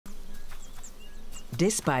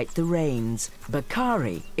Despite the rains,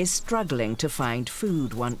 Bakari is struggling to find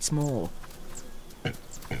food once more.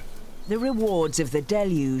 The rewards of the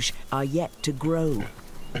deluge are yet to grow.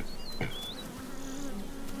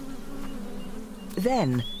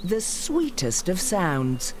 Then, the sweetest of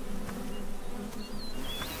sounds.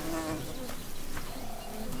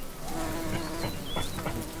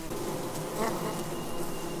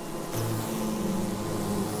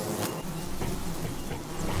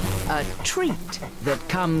 A treat that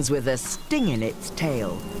comes with a sting in its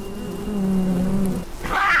tail.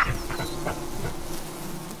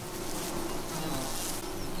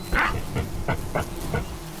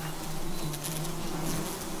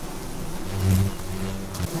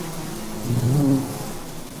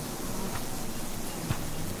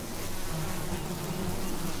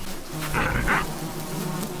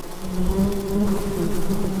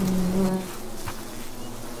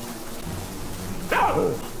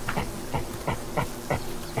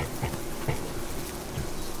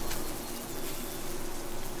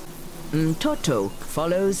 Toto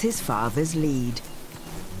follows his father's lead.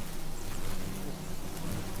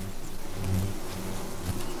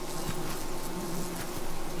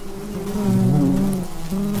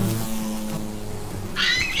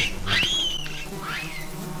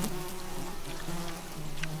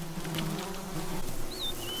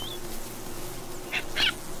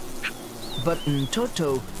 But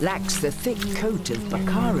Toto lacks the thick coat of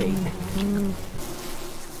Bakari.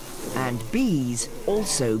 And bees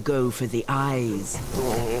also go for the eyes.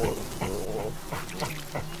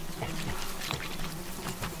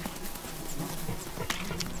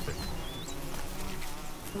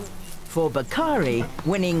 For Bakari,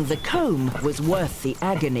 winning the comb was worth the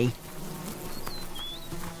agony.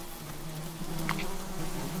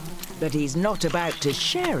 But he's not about to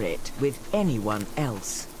share it with anyone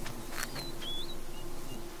else.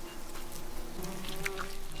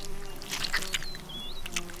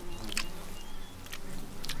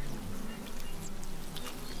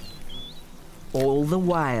 All the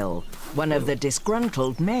while, one of the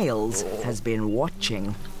disgruntled males has been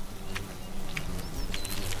watching.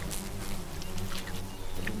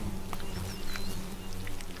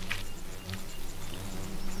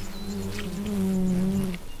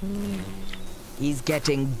 He's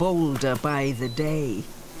getting bolder by the day.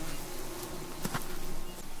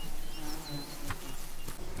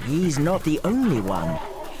 He's not the only one.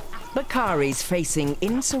 Bakari's facing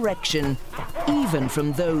insurrection, even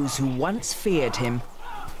from those who once feared him.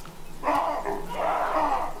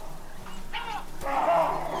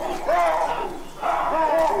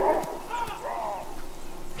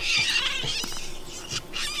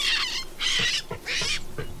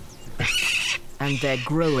 And they're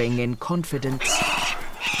growing in confidence.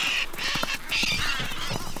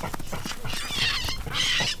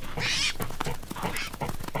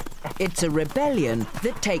 It's a rebellion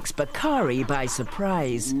that takes Bakari by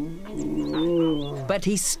surprise. But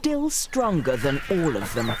he's still stronger than all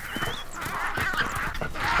of them.